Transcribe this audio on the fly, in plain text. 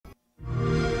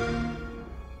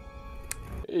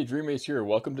Hey, Dreamace here.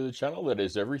 Welcome to the channel that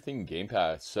is everything Game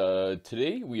Pass.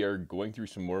 Today we are going through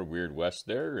some more Weird West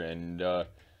there, and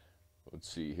let's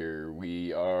see here.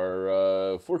 We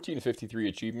are 14 to 53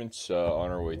 achievements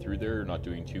on our way through there. Not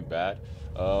doing too bad.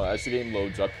 As the game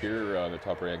loads up here on the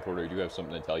top right-hand corner, I do have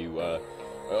something to tell you.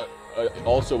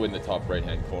 Also in the top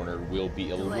right-hand corner will be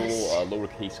a little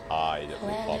lowercase I that will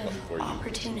pop up for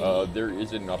you. There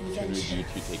is an opportunity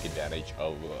to take advantage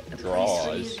of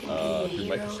draws through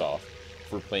Microsoft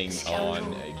for playing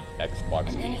on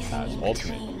Xbox Game Pass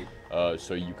Ultimate.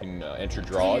 So you can enter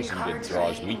draws and get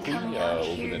draws weekly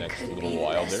over the next little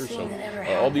while there. So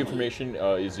all the information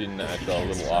is in that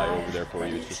little eye over there for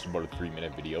you. It's just about a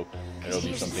 3-minute video. And it'll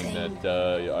be something that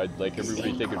I'd like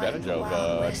everybody to take advantage of.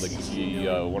 I'd like to see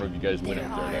one of you guys win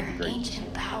out there. That'd be great.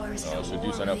 So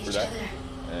do sign up for that,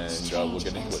 and we'll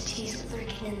get into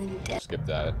it. Skip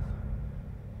that.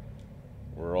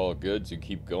 We're all good to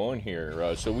keep going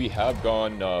here. So we have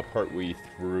gone partway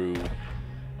through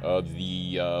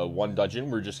the one dungeon.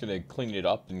 We're just going to clean it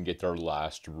up and get our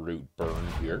last route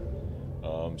burned here.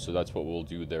 So that's what we'll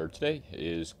do there today,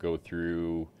 is go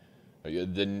through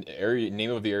the area.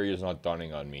 Name of the area is not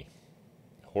dawning on me.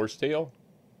 Horsetail?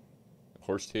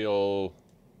 Horsetail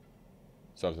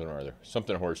something or other.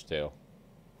 Something Horsetail.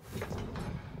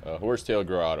 Horsetail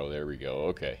Grotto. There we go.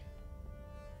 Okay.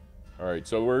 Alright,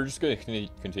 so we're just going to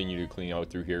continue to clean out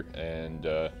through here and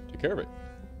take care of it.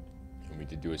 And we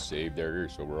did do a save there,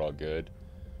 so we're all good.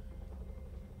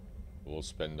 We'll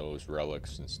spend those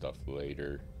relics and stuff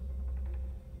later.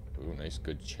 Ooh, nice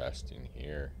good chest in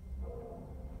here.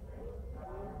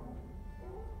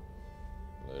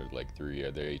 They're like three. Are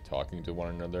they talking to one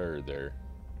another, or they're...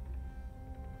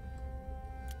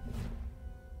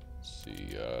 Let's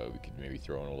see, we could maybe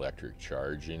throw an electric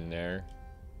charge in there.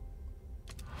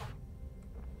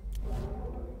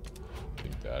 I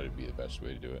think that would be the best way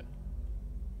to do it.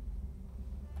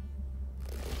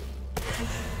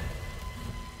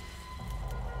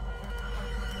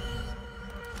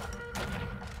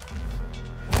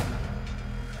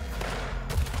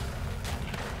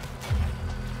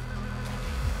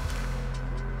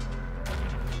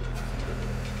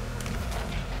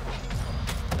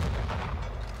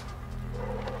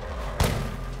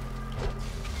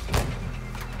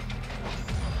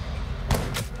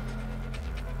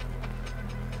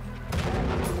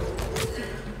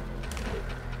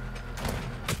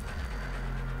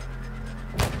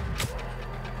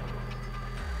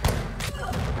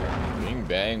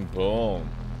 Bang, boom.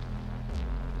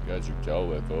 You guys are dealt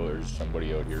with. Oh, there's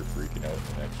somebody out here freaking out in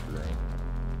the next room.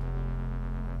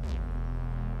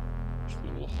 There's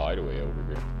a little hideaway over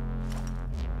here.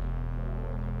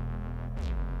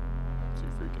 What's he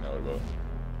freaking out about?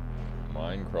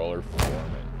 Minecrawler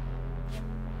Foreman.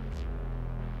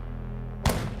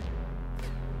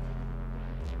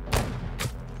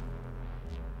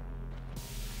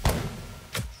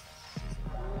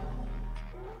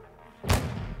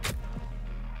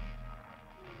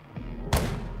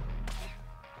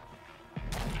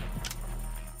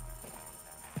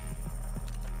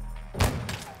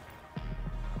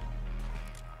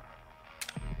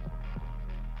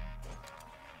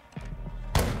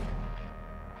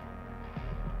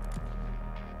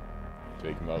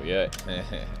 Take him out yet.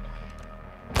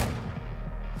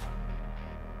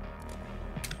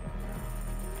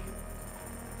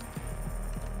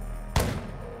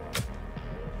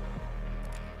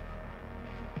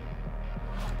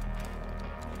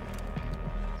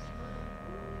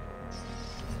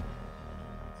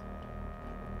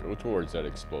 Go towards that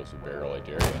explosive barrel, I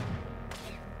dare you.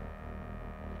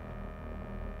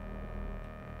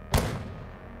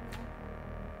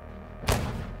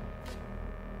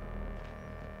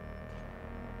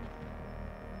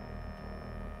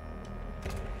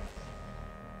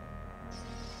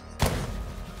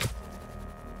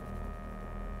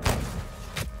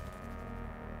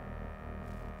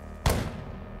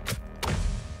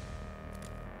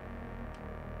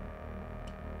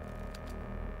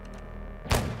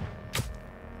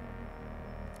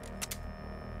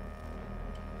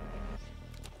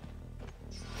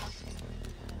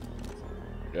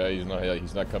 Yeah,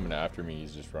 he's not coming after me,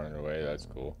 he's just running away. That's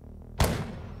cool.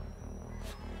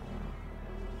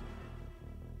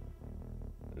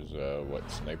 There's a what,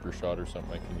 sniper shot or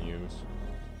something I can use.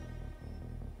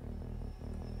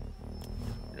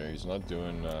 Okay, he's not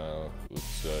doing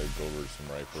let's go over some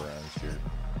rifle rounds here.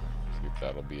 See if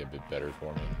that'll be a bit better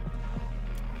for me.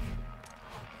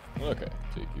 Okay,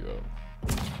 take you out.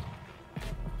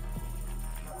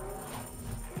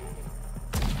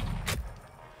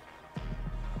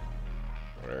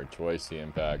 Twice the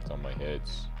impact on my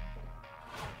hits.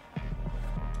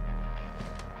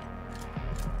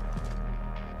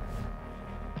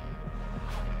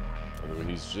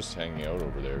 he's just hanging out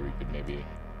over there, we could maybe...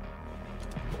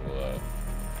 We'll,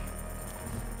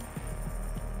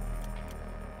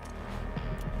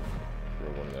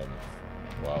 throw one of them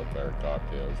wildfire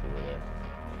cocktails over there.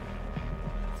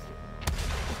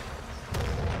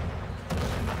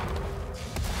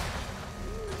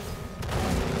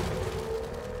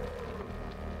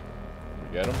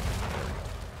 Get him?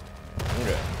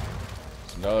 Okay.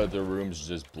 So now that the room's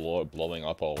just blowing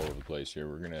up all over the place here,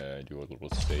 we're gonna do a little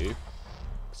save.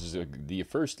 Because the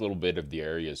first little bit of the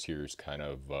areas here is kind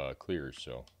of clear,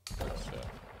 so let's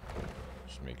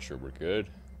just make sure we're good.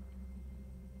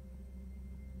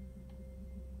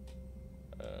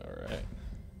 Alright.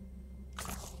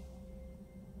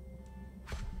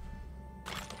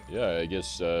 Yeah, I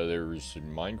guess there was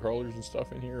some mine crawlers and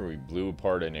stuff in here. We blew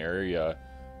apart an area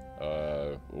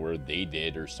or they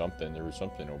did or something. There was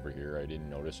something over here. I didn't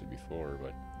notice it before,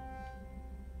 but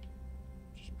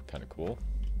just kind of cool.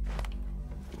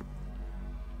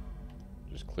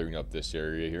 Just clearing up this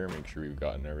area here, make sure we've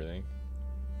gotten everything.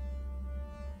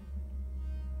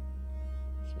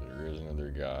 So there is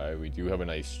another guy. We do have a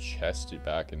nice chest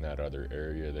back in that other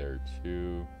area there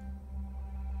too.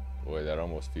 Boy, that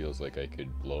almost feels like I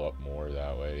could blow up more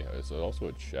that way. There's also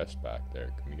a chest back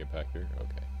there. Can we get back here?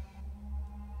 Okay.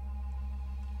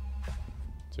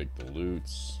 Take the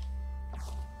loots.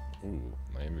 Ooh,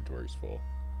 my inventory's full.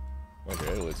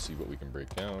 Okay, let's see what we can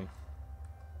break down.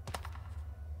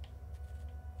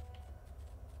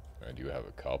 I do have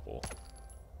a couple.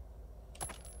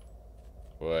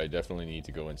 Well, I definitely need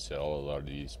to go and sell a lot of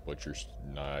these butcher's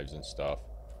knives and stuff.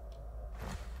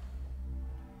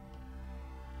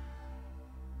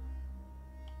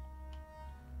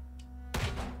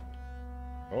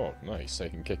 Oh, nice. I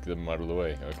can kick them out of the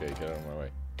way. Okay, get out of my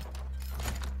way.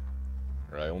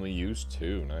 I only used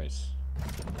 2. Nice.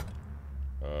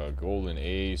 Golden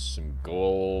ace, some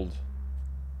gold.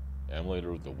 Amulet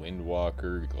of the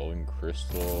Windwalker, glowing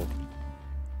crystal.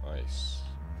 Nice.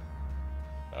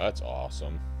 That's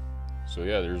awesome. So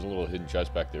yeah, there's a little hidden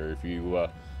chest back there. If you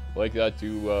like that,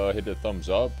 do hit a thumbs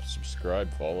up,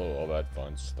 subscribe, follow, all that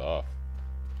fun stuff.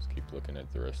 Let's keep looking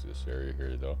at the rest of this area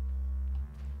here though.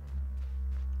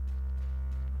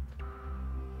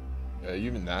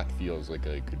 Even that feels like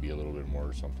it could be a little bit more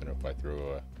or something if I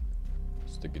throw a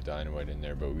stick of dynamite in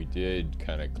there, but we did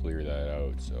kind of clear that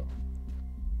out, so.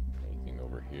 Anything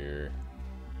over here?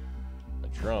 A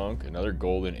trunk, another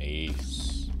golden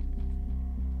ace.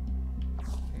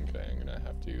 Okay, I'm gonna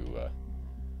have to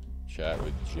chat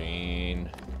with Jane.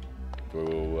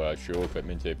 Go show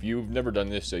equipment. If you've never done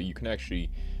this, you can actually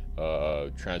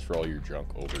transfer all your junk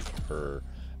over to her,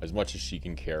 as much as she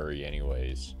can carry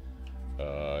anyways.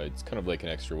 It's kind of like an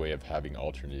extra way of having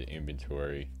alternate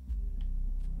inventory,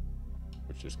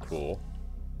 which is cool.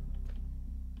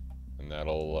 And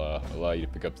that'll allow you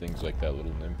to pick up things like that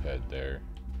little nymph head there.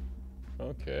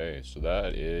 Okay, so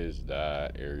that is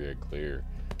that area clear.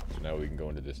 So now we can go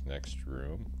into this next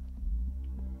room,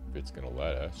 if it's gonna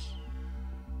let us.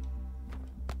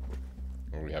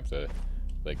 Or we have to,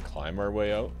 like, climb our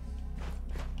way out.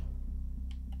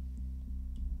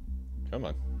 Come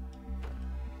on.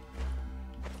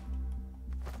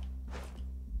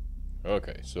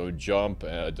 Okay, so jump,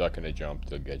 duck and a jump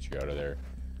to get you out of there.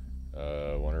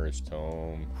 Wondrous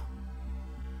Tome.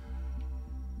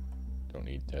 Don't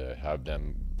need to have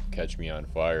them catch me on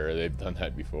fire. They've done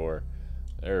that before.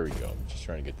 There we go. I'm just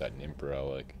trying to get that Nimp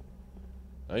Relic.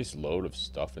 Nice load of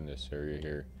stuff in this area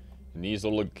here. And these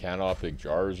little canopic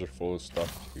jars are full of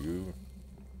stuff too.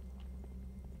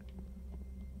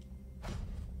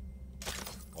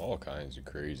 All kinds of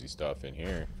crazy stuff in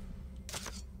here.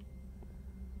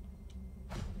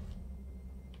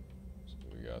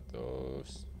 Got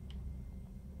those.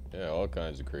 Yeah, all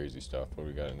kinds of crazy stuff. What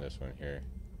we got in this one here?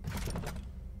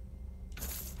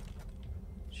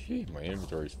 Gee, my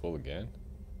inventory's full again.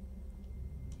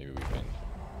 Maybe we can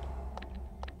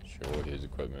show his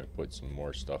equipment, put some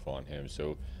more stuff on him.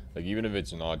 So, like, even if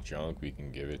it's not junk, we can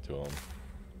give it to him.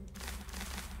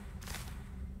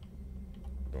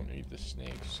 Don't need the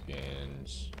snake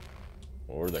skins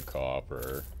or the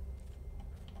copper.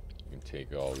 You can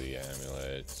take all the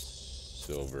amulets.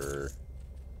 Silver,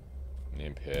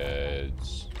 nymph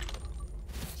heads,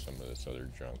 some of this other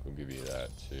junk. We'll give you that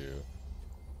too.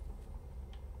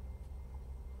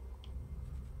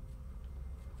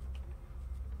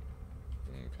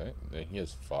 Okay, then he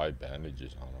has 5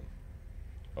 bandages on him.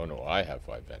 Oh no, I have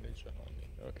 5 bandages on me.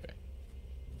 Okay.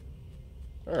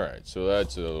 Alright, so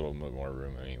that's a little bit more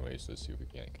room anyways. Let's see if we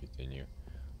can't continue.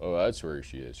 Oh, that's where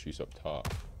she is. She's up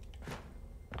top.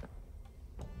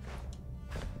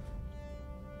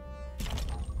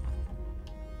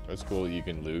 That's cool. You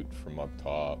can loot from up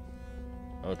top.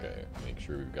 Okay, make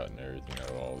sure we've gotten everything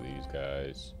out of all these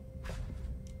guys.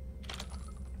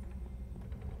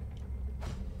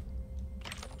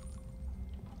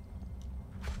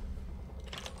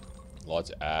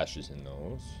 Lots of ashes in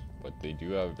those, but they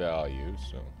do have value,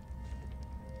 so.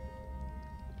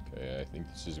 Okay, I think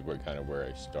this is kind of where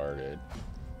I started.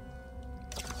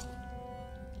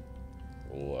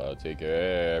 We'll take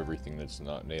everything that's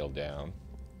not nailed down.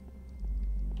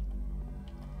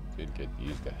 Could get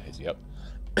these guys, yep.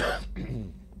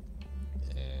 And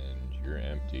you're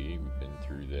empty, we've been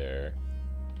through there.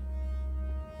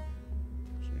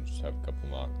 So we just have a couple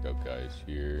knocked out guys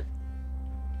here.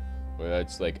 But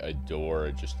that's like a door,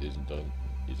 it just isn't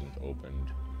opened.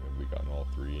 Have we gotten all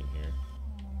three in here?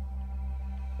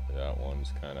 That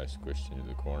one's kind of squished into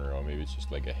the corner. Oh, maybe it's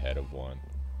just like ahead of one.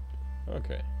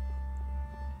 Okay.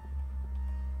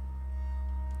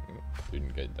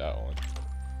 Didn't get that one.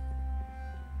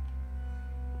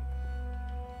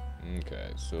 Okay,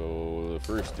 so the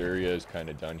first area is kind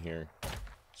of done here.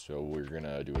 So we're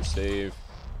gonna do a save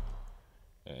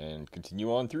and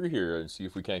continue on through here and see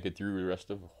if we can't get through the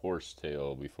rest of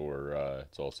Horsetail before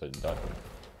it's all said and done.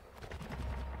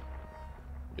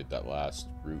 Get that last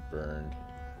root burned.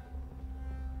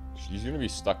 She's gonna be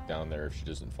stuck down there if she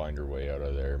doesn't find her way out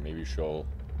of there. Maybe she'll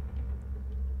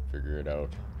figure it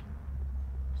out.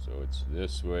 So it's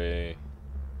this way.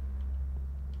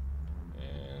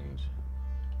 And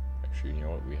actually, you know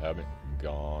what? We haven't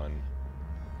gone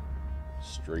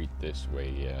straight this way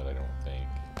yet, I don't think.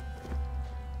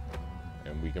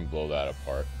 And we can blow that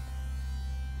apart.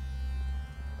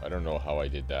 I don't know how I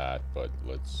did that, but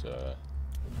let's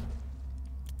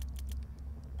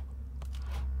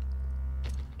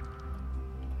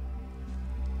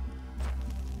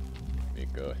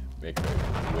make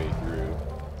a way through.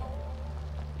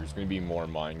 There's going to be more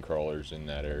mine crawlers in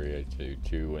that area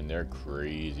too, and they're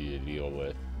crazy to deal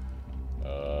with.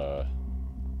 I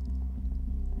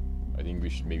think we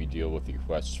should maybe deal with the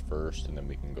quests first, and then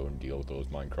we can go and deal with those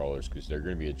mine crawlers, because they're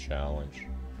going to be a challenge.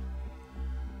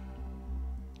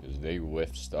 Because they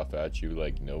whiff stuff at you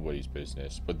like nobody's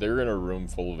business. But they're in a room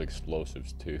full of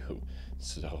explosives too,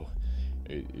 so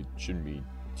it shouldn't be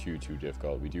too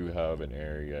difficult. We do have an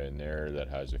area in there that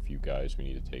has a few guys we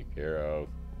need to take care of.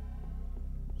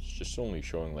 It's just only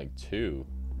showing like 2.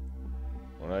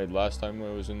 Last time I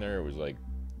was in there, it was like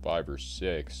 5 or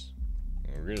 6.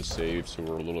 And we're gonna save so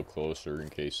we're a little closer in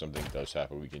case something does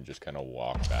happen. We can just kind of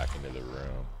walk back into the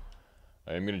room.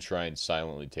 I am gonna try and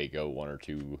silently take out 1 or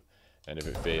 2, and if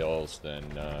it fails, then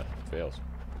it fails.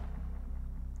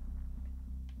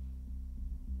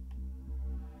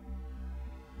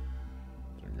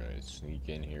 So we're gonna sneak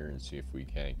in here and see if we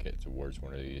can't get towards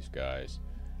one of these guys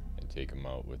and take them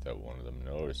out without one of them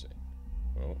noticing.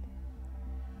 Well.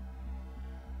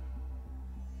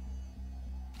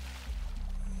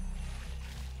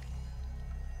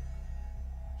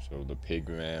 So the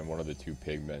pigman, one of the 2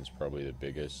 pigmen's probably the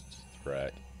biggest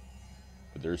threat.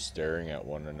 But they're staring at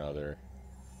one another.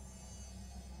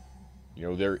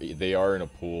 You know, they are in a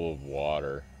pool of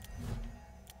water.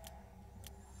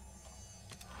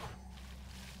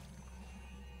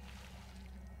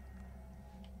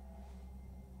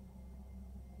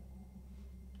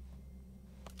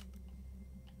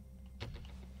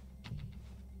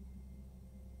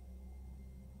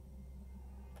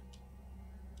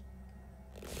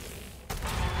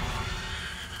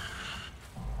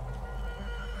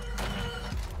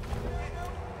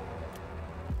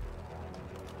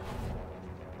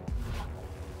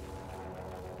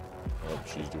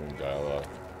 She's doing dialogue.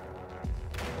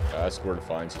 Ask where to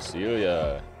find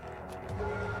Cecilia.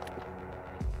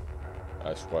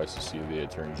 Ask why Cecilia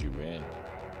turns you in.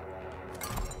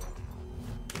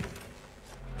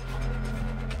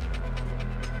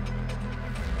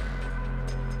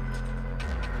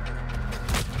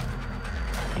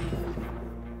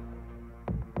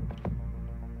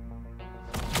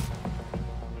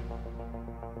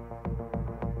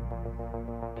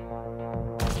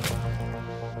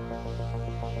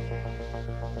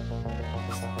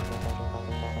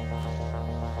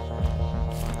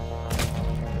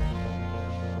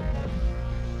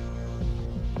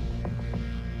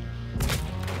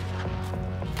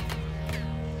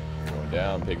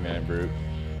 Down, pigman brute.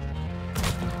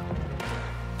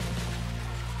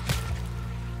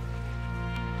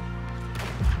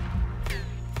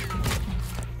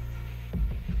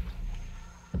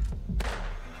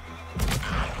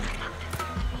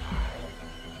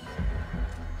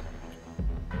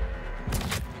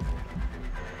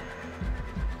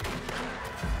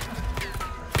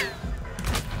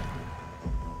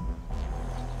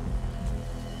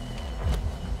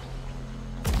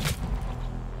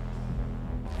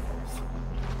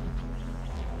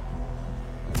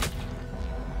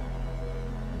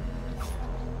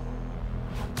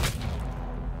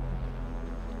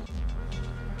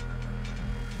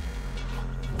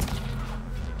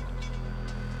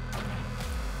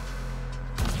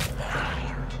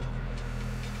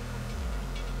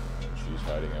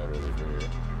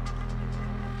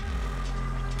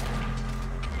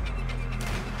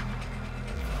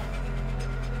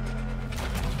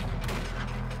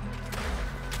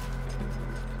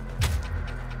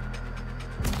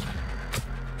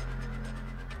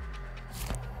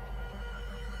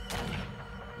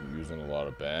 using a lot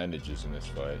of bandages in this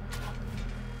fight.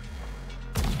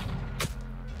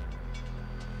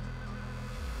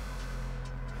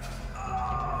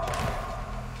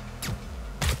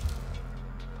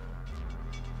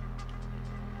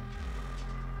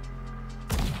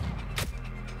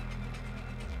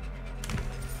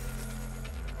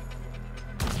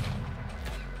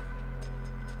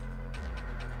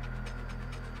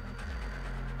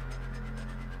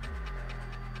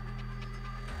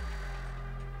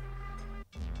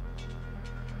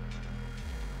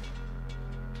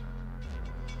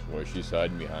 Boy, she's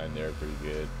hiding behind there pretty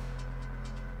good.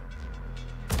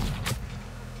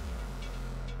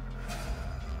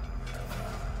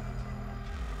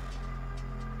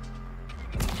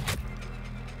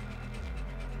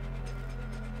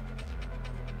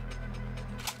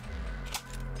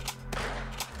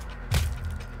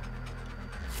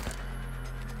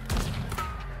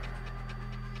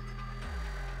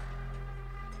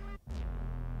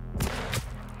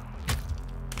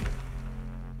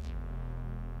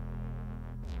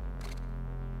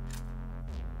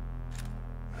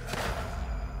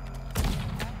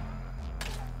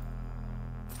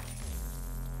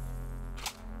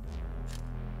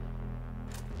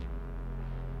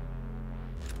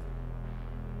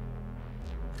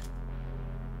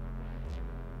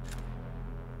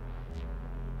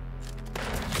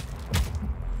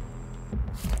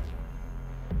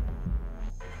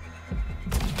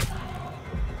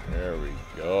 There we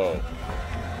go.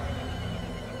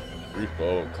 Ruth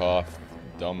Bough, cough,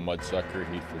 dumb mudsucker,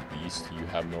 hateful beast. You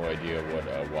have no idea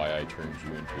why I turned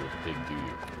you into a pig, do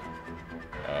you?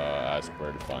 Ask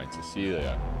where to find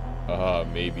Cecilia.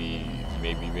 Maybe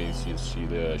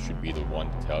Cecilia should be the one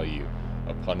to tell you.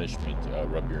 A punishment,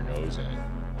 rub your nose in.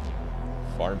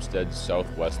 Farmstead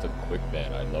southwest of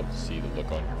Quickbend. I'd love to see the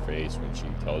look on your face when she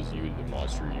tells you the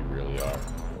monster you really are.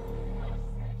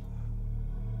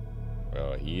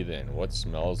 Oh, heathen, what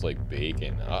smells like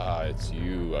bacon? Ah, it's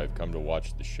you. I've come to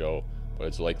watch the show, but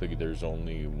it's likely there's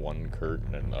only one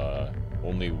curtain and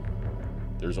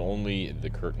there's only the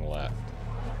curtain left.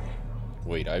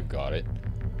 Wait, I've got it.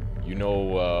 You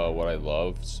know what I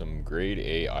love? Some grade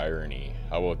A irony.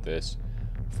 How about this?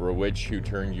 For a witch who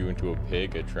turned you into a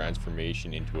pig, a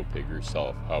transformation into a pig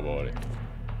herself. How about it?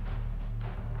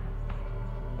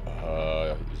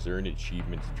 Is there an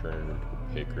achievement to turn her into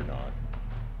a pig or not?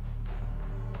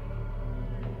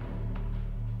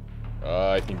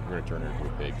 I think we're going to turn her into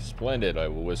a pig. Splendid. I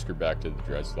will whisk her back to the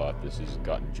dread slot. This has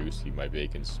gotten juicy, my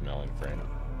bacon-smelling friend.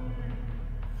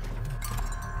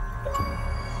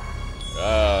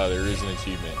 Ah, there is an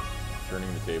achievement.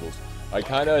 Turning the tables. I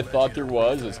kind of thought there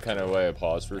was. That's kind of why I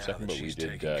paused for a second, but we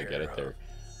did get it there.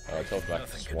 Tell back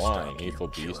to swine. Hateful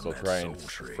beast. I'll try and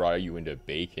fry you into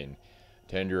bacon.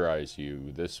 Tenderize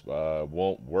you. This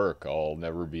won't work. I'll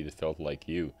never be the filth like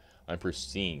you. I'm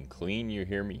pristine. Clean, you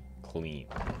hear me? Clean.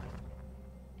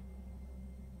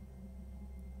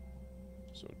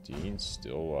 So Dean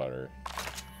Stillwater.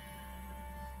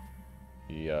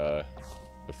 The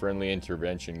friendly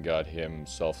intervention got him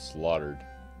self-slaughtered.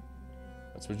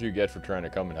 That's what you get for trying to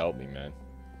come and help me, man.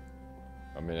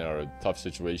 I'm in a tough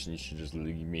situation. You should just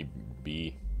leave me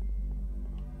be.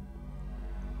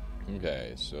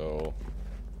 Okay, so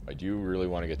I do really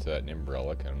want to get to that Nimp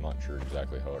Relic, and I'm not sure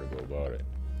exactly how to go about it.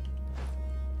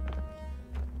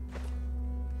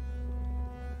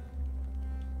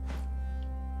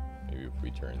 Maybe if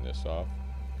we turn this off.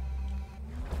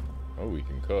 Oh, we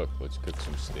can cook. Let's cook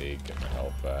some steak, get my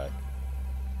health back.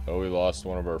 Oh, we lost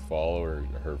one of our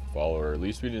her follower. At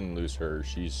least we didn't lose her.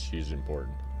 She's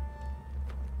important.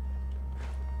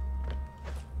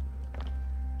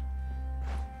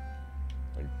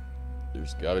 Like,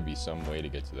 there's got to be some way to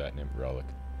get to that Nimp Relic.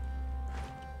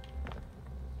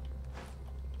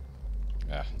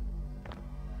 Ah.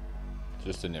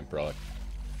 Just a Nimp Relic.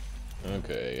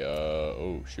 Okay,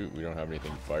 oh shoot, we don't have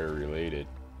anything fire related.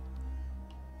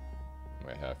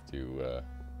 Might have to, yeah.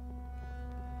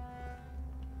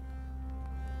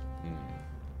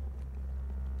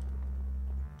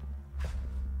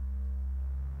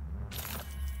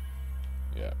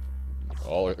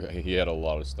 He had a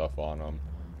lot of stuff on him.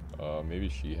 Maybe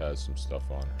she has some stuff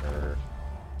on her.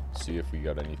 See if we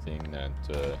got anything that,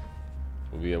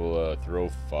 we'll be able to throw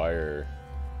fire.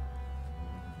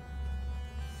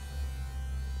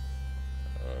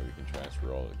 We can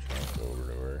transfer all the junk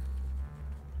over to her.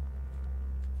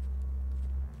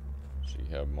 Does she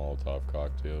have Molotov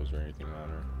cocktails or anything on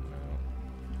her? No.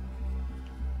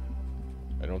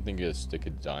 I don't think a stick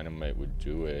of dynamite would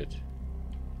do it.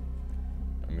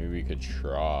 I mean, we could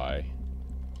try.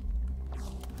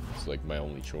 It's like my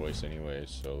only choice anyway,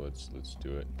 so let's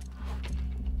do it.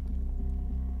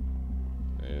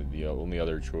 The only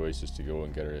other choice is to go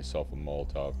and get herself a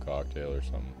Molotov cocktail or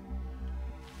something.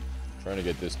 Trying to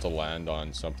get this to land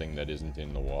on something that isn't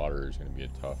in the water is going to be a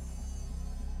tough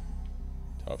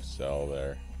sell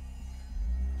there.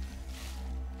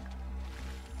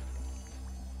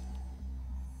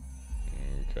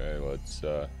 Okay, let's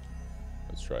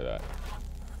try that.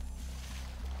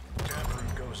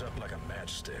 Taproot goes up like a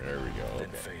matchstick. There we go. Then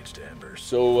Okay. fades to embers.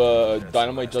 So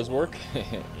dynamite does work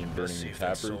in burning the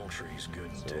taproot. So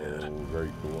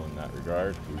Very cool in that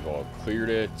regard. We've all cleared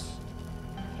it.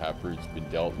 Taproot's been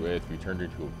dealt with. We turned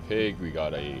into a pig. We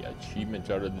got a achievement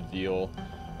out of the deal.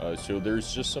 So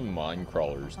there's just some mine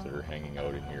crawlers that are hanging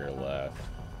out in here left.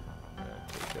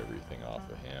 Take everything off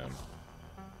of him.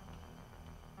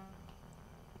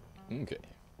 Okay.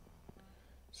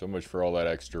 So much for all that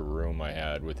extra room I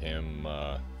had with him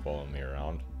following me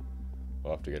around.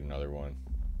 We'll have to get another one.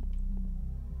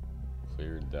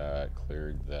 Cleared that,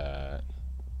 cleared that.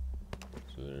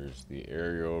 So there's the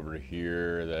area over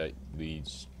here that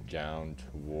leads down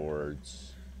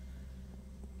towards...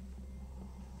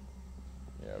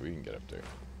 Yeah, we can get up there.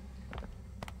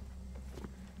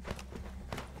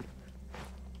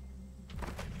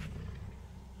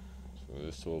 So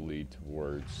this will lead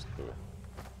towards the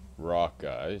rock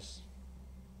guys.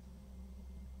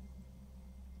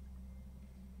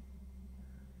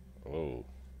 Oh.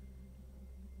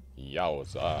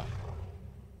 Yowza.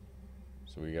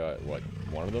 So we got, what,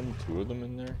 one of them? Two of them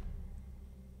in there?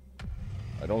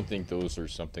 I don't think those are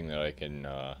something that I can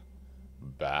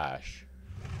bash.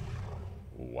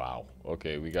 Wow.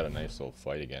 Okay, we got a nice little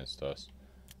fight against us.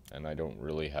 And I don't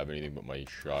really have anything but my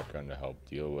shotgun to help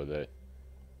deal with it.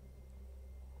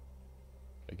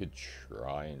 I could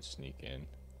try and sneak in.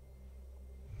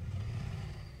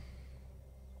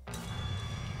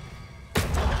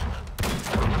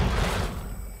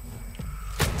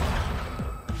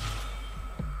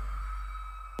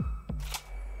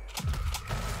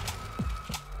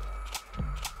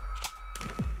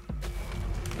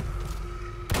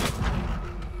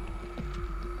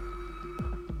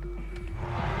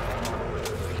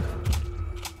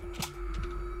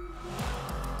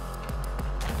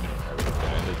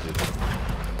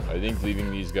 I think leaving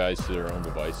these guys to their own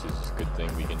devices is a good thing.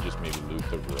 We can just maybe loot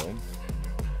the room.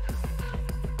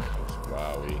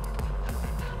 Wowie.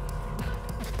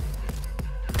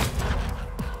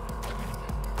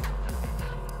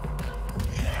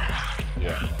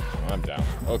 Yeah, I'm down.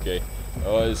 Okay,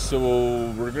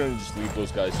 so we're gonna just leave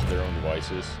those guys to their own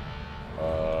devices.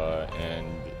 And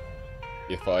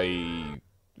if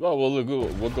well, we'll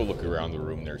go look around the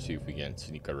room there, see if we can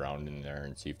sneak around in there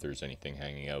and see if there's anything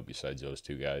hanging out besides those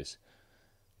two guys.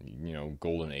 You know,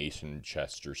 golden ace in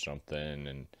chest or something,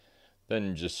 and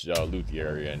then just loot the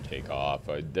area and take off.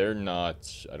 They're not,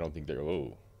 I don't think they're,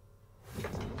 oh.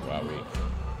 Wowie.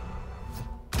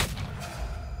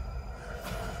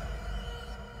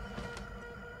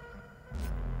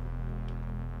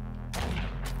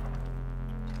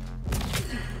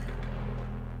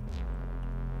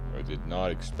 I did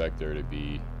not expect there to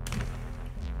be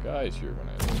guys here when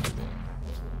I looked in.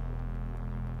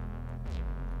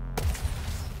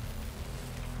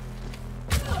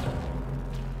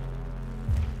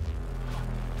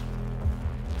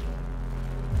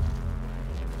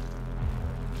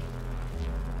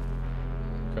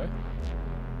 Okay.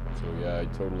 So yeah, I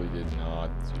totally did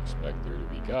not expect there to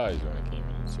be guys when I came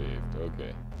in and saved.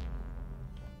 Okay.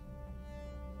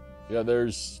 Yeah,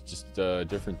 there's just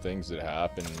different things that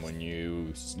happen when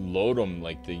you load them.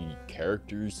 Like, the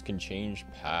characters can change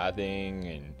pathing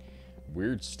and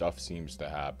weird stuff seems to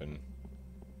happen.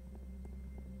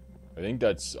 I think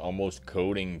that's almost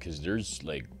coding, because there's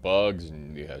like bugs,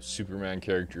 and you have Superman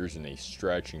characters and they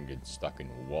stretch and get stuck in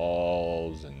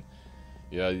walls, and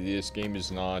yeah, this game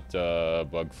is not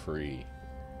bug free.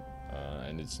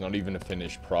 And it's not even a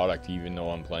finished product, even though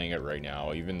I'm playing it right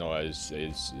now, even though as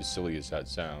silly as that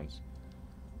sounds.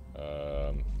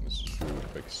 Let's just do a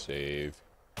quick save,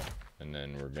 and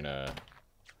then we're gonna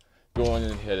go on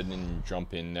ahead and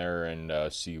jump in there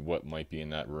and see what might be in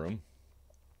that room.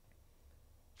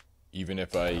 Even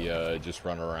if I just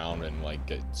run around and like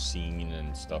get seen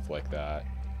and stuff like that.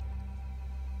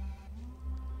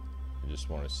 I just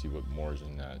want to see what more is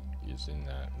in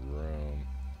that room.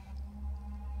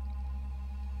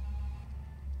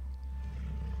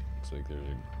 Looks like there's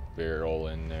a barrel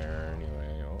in there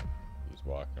anyway. Oh, he's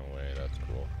walking away. That's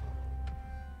cool.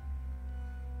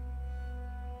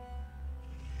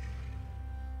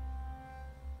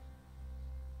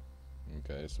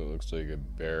 Okay, so it looks like a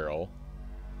barrel.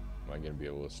 Am I going to be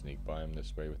able to sneak by him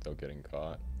this way without getting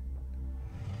caught?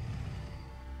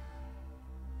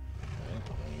 Okay,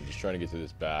 I'm just trying to get to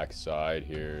this back side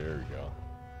here. There we go.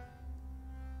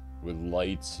 With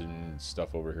lights and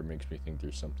stuff over here makes me think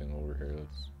there's something over here.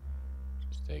 Let's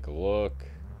just take a look.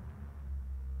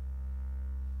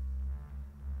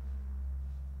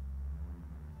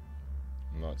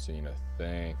 I'm not seeing a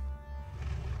thing.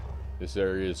 This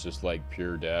area is just like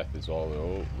pure death. Is all.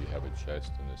 Oh, we have a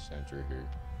chest in the center here.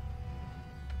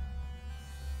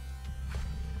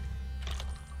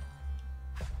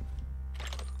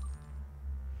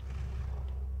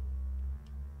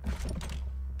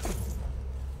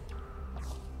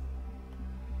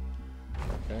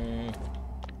 Okay.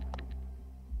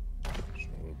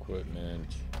 Some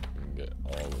equipment. We can get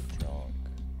all the junk.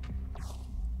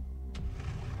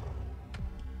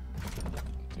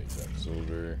 Take that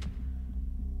silver.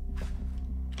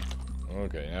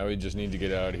 Okay, now we just need to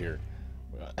get out of here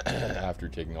after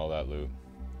taking all that loot.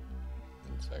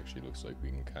 It actually looks like we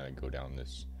can kind of go down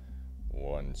this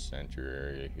one center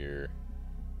area here.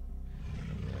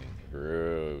 And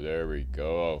through. There we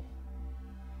go.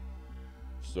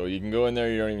 So you can go in there,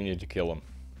 you don't even need to kill them.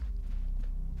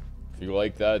 If you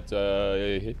like that,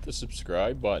 hit the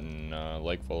subscribe button.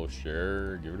 Like, follow,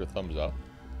 share, give it a thumbs up.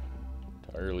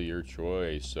 Entirely your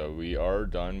choice. So we are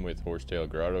done with Horsetail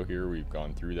Grotto here. We've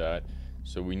gone through that.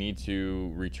 So we need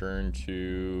to return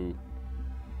to...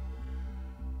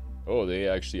 Oh, they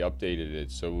actually updated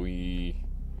it. So we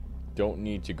don't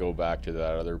need to go back to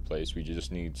that other place. We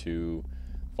just need to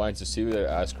find Cecilia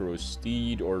Ascaro's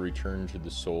steed or return to the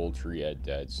soul tree at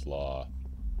Dead's Law.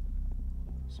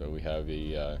 So we have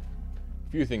a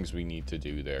few things we need to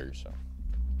do there. So,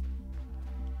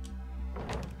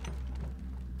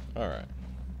 all right.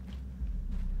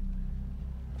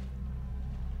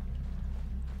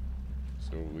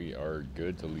 So we are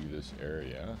good to leave this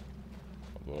area.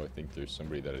 Although I think there's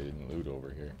somebody that I didn't loot over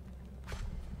here.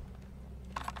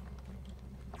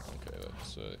 Okay,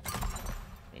 let's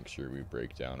make sure we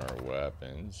break down our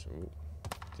weapons. Ooh,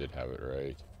 did have it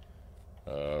right.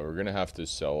 We're gonna have to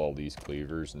sell all these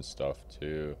cleavers and stuff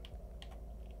too.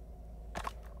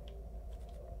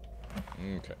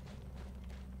 Okay.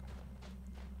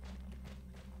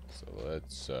 So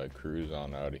let's cruise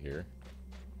on out of here.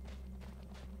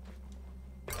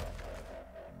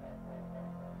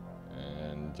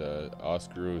 And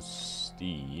Oscaro's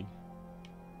steed.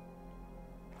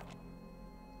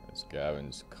 That's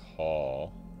Gavin's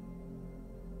call.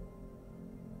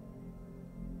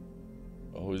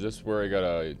 Oh, is this where I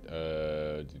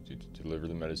gotta deliver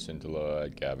the medicine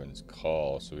to Gavin's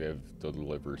call? So we have to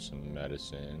deliver some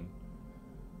medicine.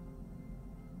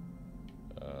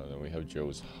 Then we have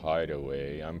Joe's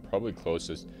hideaway. I'm probably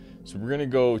closest. So we're gonna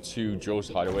go to Joe's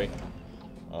hideaway.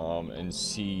 And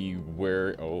see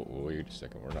where... Oh, wait a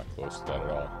second. We're not close to that at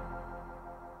all.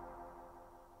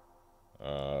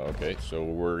 Okay, so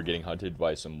we're getting hunted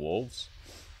by some wolves.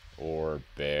 Or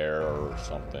bear or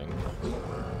something.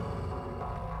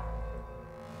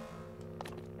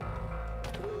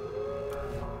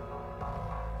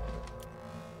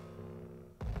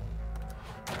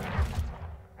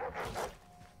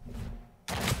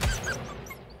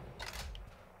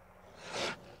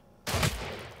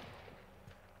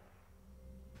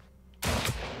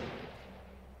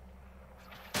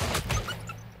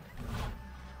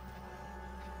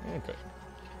 Okay.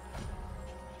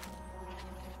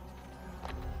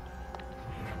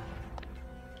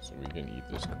 So we can eat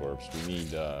this corpse. We need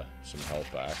some health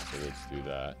back, so let's do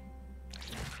that.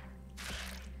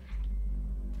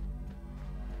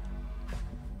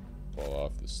 Fall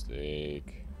off the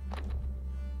steak.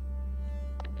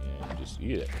 And just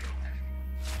eat it.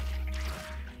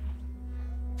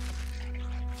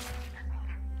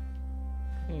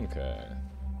 Okay.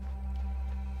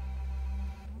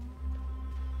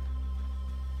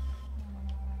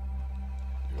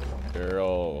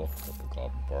 Barrel, a couple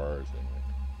copper bars, and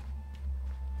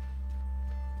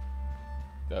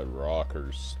that rock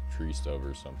or tree stub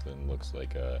or something looks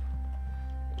like a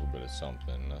little bit of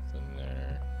something. Nothing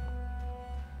there.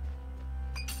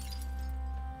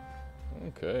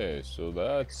 Okay, so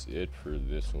that's it for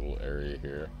this little area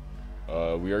here.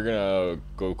 We are gonna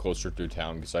go closer to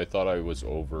town because I thought I was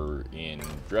over in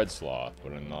Dreadsloth,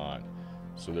 but I'm not.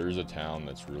 So there's a town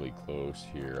that's really close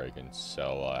here I can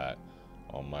sell at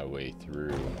on my way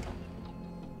through.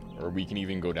 Or we can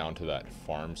even go down to that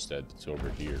farmstead that's over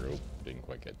here. Oh, didn't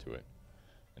quite get to it.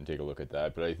 And take a look at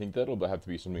that. But I think that'll have to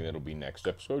be something that'll be next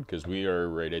episode, because we are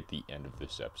right at the end of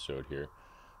this episode here,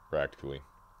 practically.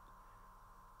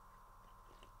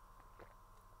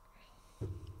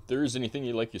 If there is anything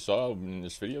you saw in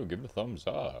this video, give it a thumbs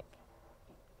up.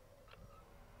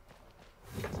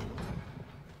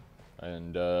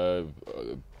 And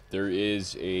there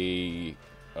is a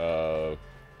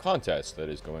contest that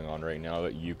is going on right now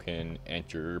that you can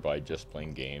enter by just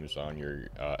playing games on your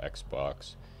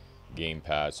Xbox Game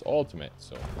Pass Ultimate.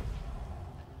 So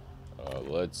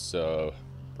let's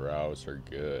browse our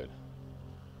good.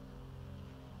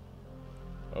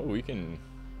 Oh, we can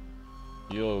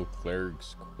heal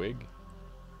Cleric's Quig.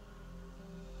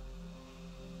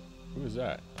 Who is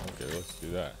that? Okay, let's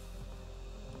do that.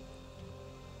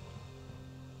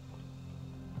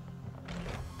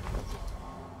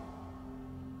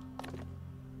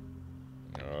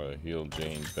 Heal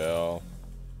Jane Bell.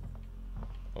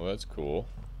 Oh, that's cool.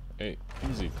 Hey,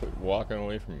 easy, quit walking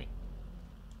away from me.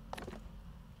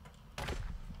 I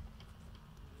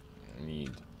need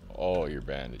all your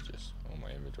bandages. Oh, my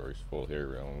inventory's full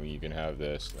here. Well, you can have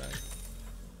this then.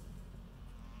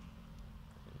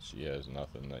 She has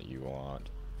nothing that you want.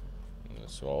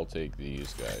 So I'll take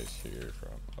these guys here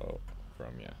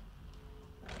from you.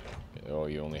 Oh,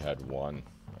 you only had one.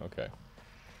 Okay.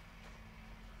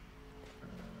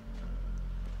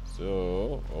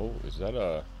 So, oh, is that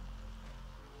a...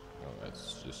 Oh,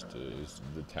 that's just... is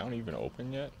the town even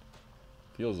open yet?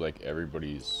 Feels like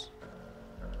everybody's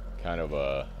kind of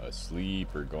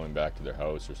asleep or going back to their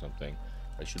house or something.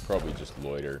 I should probably just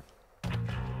loiter.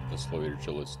 Just loiter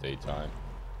till it's daytime.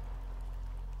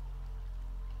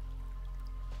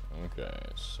 Okay,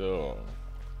 so...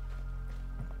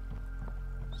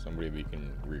 somebody we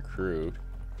can recruit.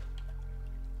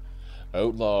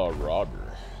 Outlaw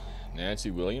robber.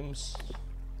 Nancy Williams?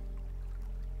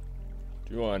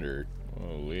 200.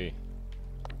 Holy.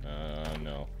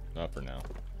 No. Not for now.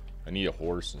 I need a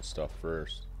horse and stuff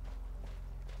first.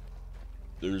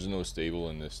 There's no stable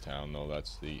in this town, though.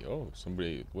 That's the... Oh,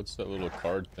 somebody... What's that little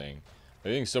card thing? I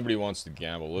think somebody wants to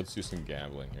gamble. Let's do some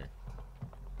gambling here.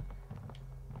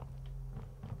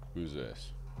 Who's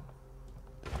this?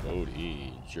 Gerald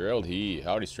He. Gerald He.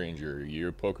 Howdy, stranger. You're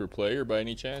a poker player by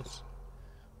any chance?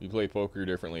 We play poker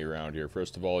differently around here.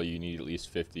 First of all, you need at least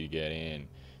 50 to get in.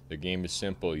 The game is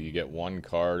simple. You get one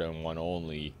card and one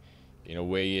only. In a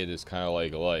way, it is kind of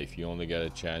like life. You only get a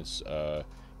chance,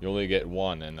 you only get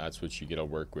one, and that's what you get to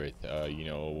work with. You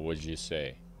know, what'd you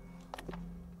say?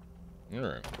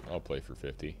 Alright, I'll play for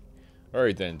 50.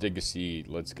 Alright then, take a seat.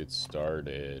 Let's get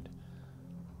started.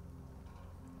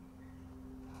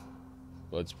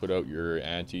 Let's put out your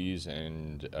antes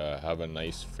and have a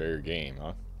nice, fair game,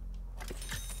 huh?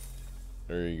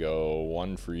 There you go.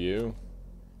 One for you,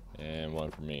 and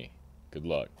one for me. Good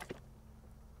luck.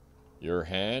 Your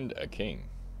hand, a king.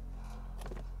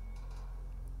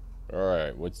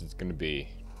 Alright, what's it gonna be?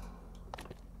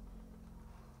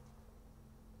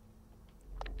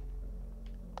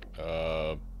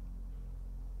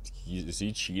 Is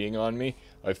he cheating on me?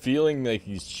 I'm feeling like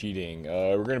he's cheating.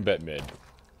 We're gonna bet mid.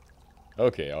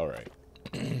 Okay, alright.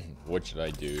 What should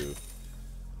I do?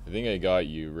 I think I got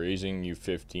you. Raising you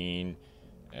 15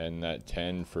 and that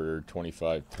 10 for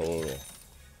 25 total.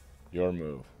 Your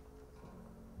move.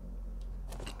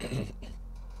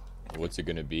 What's it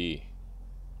gonna be?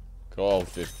 Call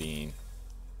 15.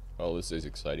 Oh, this is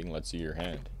exciting. Let's see your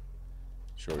hand.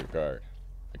 Show your card.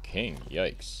 A king.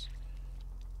 Yikes.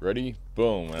 Ready?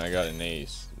 Boom. And I got an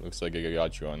ace. Looks like I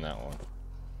got you on that one.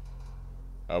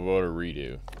 How about a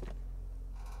redo?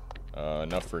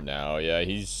 Enough for now. Yeah,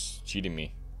 he's cheating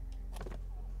me.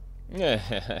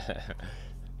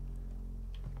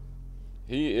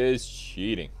 He is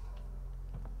cheating.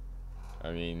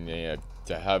 I mean, yeah,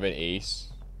 to have an ace,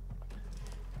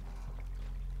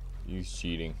 he's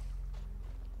cheating.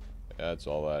 That's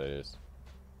all that is.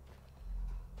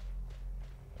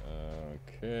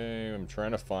 Okay, I'm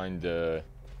trying to find a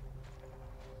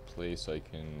place I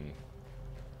can...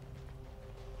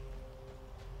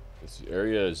 This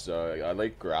area is, I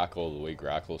like Grackle, the way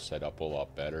Grackle's set up a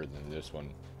lot better than this one.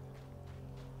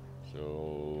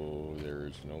 So,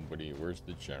 there's nobody. Where's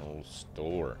the general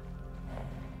store?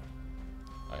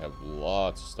 I have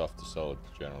lots of stuff to sell at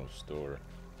the general store.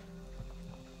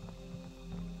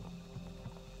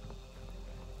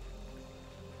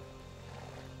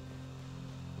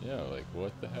 Yeah, like,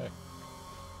 what the heck?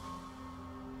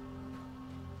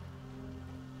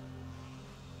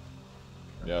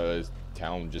 Yeah, this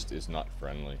town just is not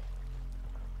friendly.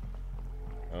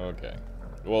 Okay.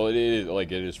 Well, it is,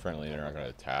 like, it is friendly. They're not going to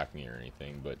attack me or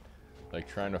anything, but, like,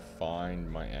 trying to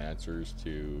find my answers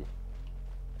to...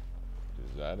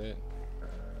 Is that it?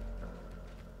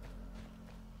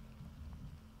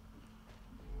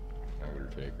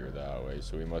 Undertaker that way,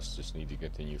 so we must just need to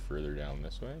continue further down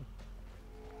this way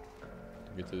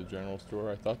to get to the general store.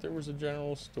 I thought there was a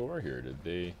general store here. Did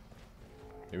they...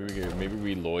 Maybe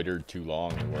we loitered too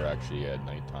long and we're actually at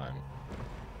nighttime.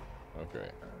 Okay.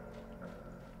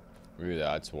 Maybe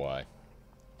that's why.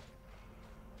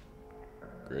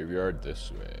 Graveyard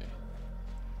this way.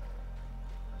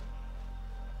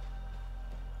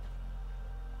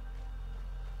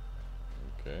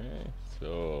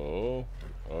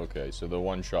 Okay, so the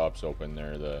one shop's open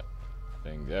there, the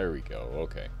thing, there we go,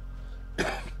 okay.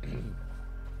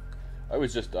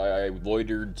 I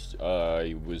loitered,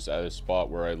 I was at a spot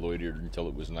where I loitered until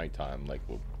it was nighttime, like,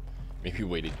 well, maybe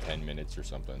waited 10 minutes or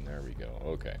something, there we go,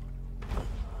 okay.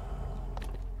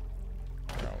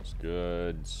 Browse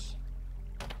goods,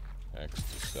 X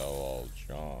to sell all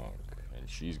junk, and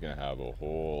she's gonna have a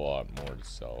whole lot more to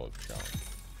sell of junk.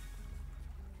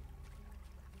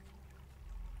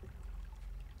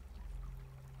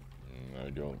 I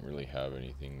don't really have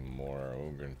anything more.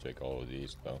 I'm going to take all of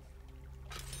these though.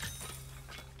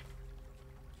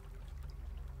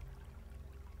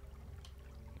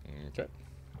 Okay.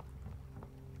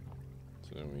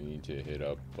 So then we need to hit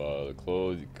up the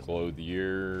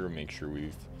clothier, make sure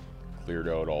we've cleared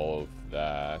out all of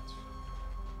that.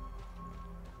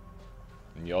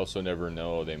 And you also never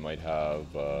know, they might have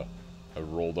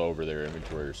rolled over their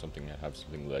inventory or something and have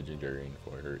something legendary in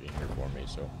here for me,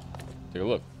 so take a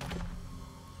look.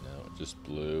 Just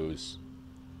blues.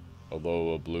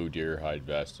 Although a blue deer hide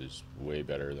vest is way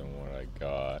better than what I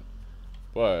got.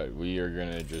 But we are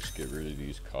gonna just get rid of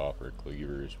these copper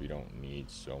cleavers. We don't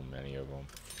need so many of them.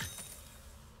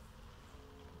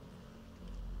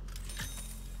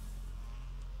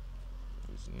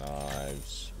 These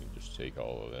knives, we just take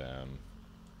all of them.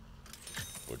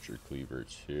 Butcher cleaver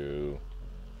too.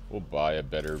 We'll buy a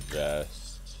better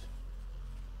vest.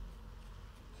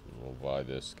 So we'll buy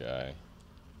this guy.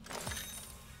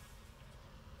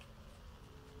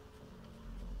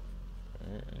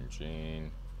 Okay, and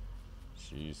Jane,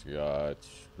 she's got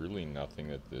really nothing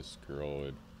that this girl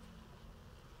would.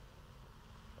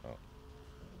 Oh,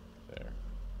 there.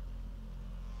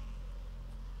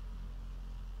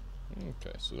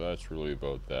 Okay, so that's really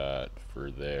about that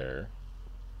for there.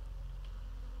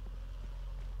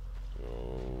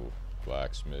 So,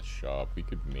 blacksmith shop, we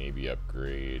could maybe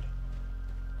upgrade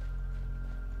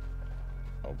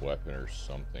a weapon or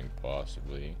something,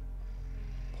 possibly.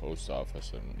 Post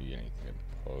office, I don't need anything at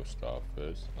the post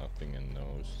office. Nothing in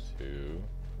those two.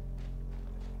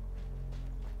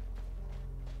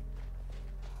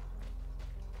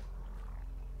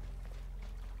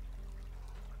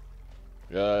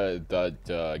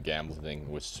 That gambling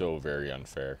thing was so very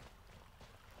unfair.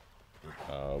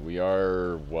 We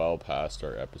are well past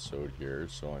our episode here,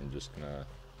 so I'm just gonna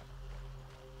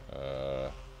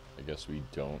I guess we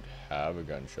don't have a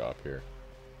gun shop here.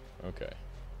 Okay.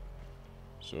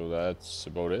 So that's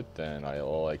about it then.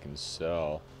 All I can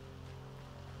sell.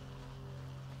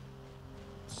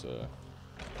 Let's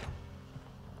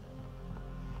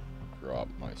drop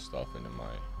my stuff into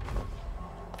my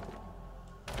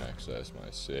access my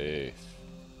safe.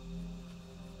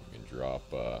 You can drop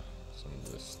some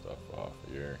of this stuff off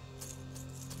here.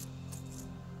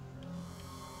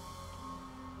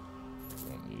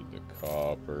 Don't need the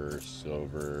copper,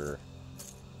 silver,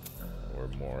 or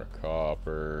more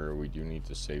copper. We do need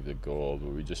to save the gold,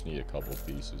 but we just need a couple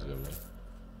pieces of it.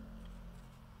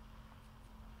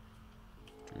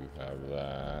 Do have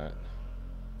that.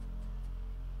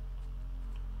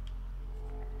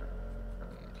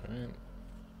 Okay.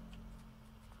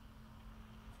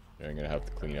 Yeah, I'm gonna have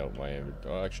to clean out my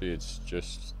inventory. Oh, actually, it's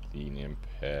just the nymph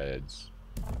heads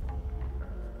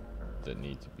that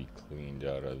need to be cleaned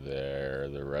out of there.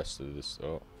 The rest of this,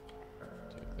 oh,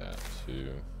 take that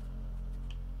too.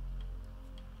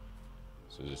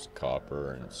 So just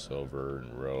copper and silver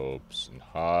and ropes and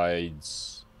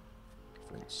hides,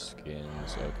 different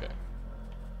skins. Okay.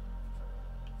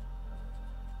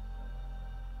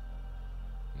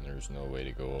 And there's no way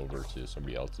to go over to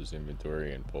somebody else's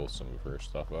inventory and pull some of her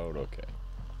stuff out. Okay.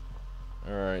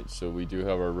 Alright, so we do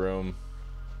have our room.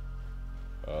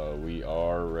 We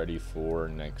are ready for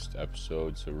next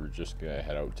episode, so we're just gonna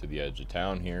head out to the edge of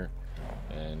town here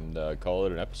and call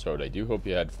it an episode. I do hope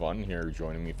you had fun here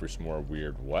joining me for some more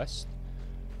Weird West,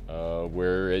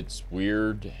 where it's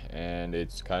weird and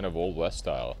it's kind of Old West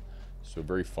style, so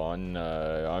very fun.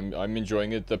 I'm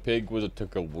enjoying it. The pig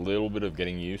took a little bit of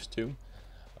getting used to,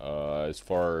 as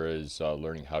far as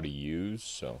learning how to use,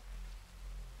 so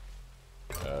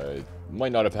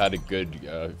might not have had a good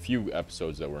few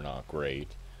episodes that were not great,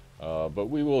 but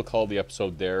we will call the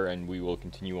episode there, and we will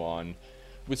continue on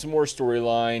with some more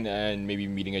storyline and maybe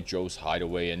meeting at Joe's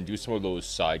hideaway and do some of those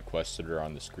side quests that are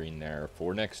on the screen there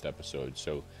for next episode.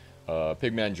 So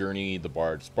Pigman Journey, the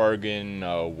Bard's Bargain,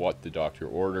 what the Doctor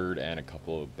ordered, and a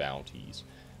couple of bounties.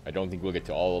 I don't think we'll get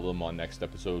to all of them on next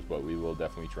episodes, but we will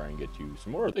definitely try and get you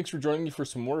some more. Thanks for joining me for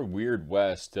some more Weird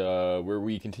West, where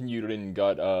we continued and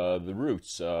got the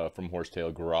roots from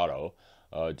Horsetail Grotto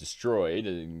destroyed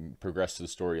and progressed the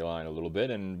storyline a little bit,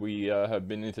 and we have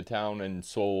been into town and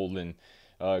sold and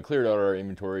cleared out our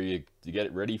inventory to get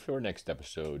it ready for next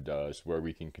episode, where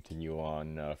we can continue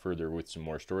on further with some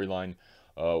more storyline,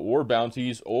 or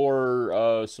bounties,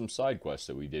 or some side quests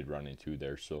that we did run into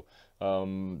there. So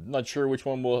not sure which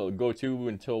one we'll go to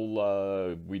until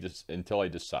I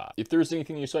decide. If there's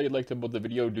anything you saw you'd like about the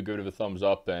video, do give it a thumbs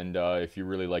up, and if you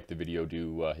really like the video,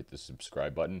 do hit the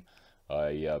subscribe button.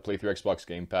 I play through Xbox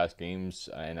Game Pass games,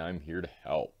 and I'm here to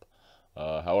help.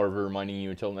 However, reminding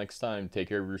you until next time, take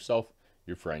care of yourself,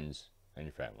 your friends, and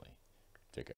your family.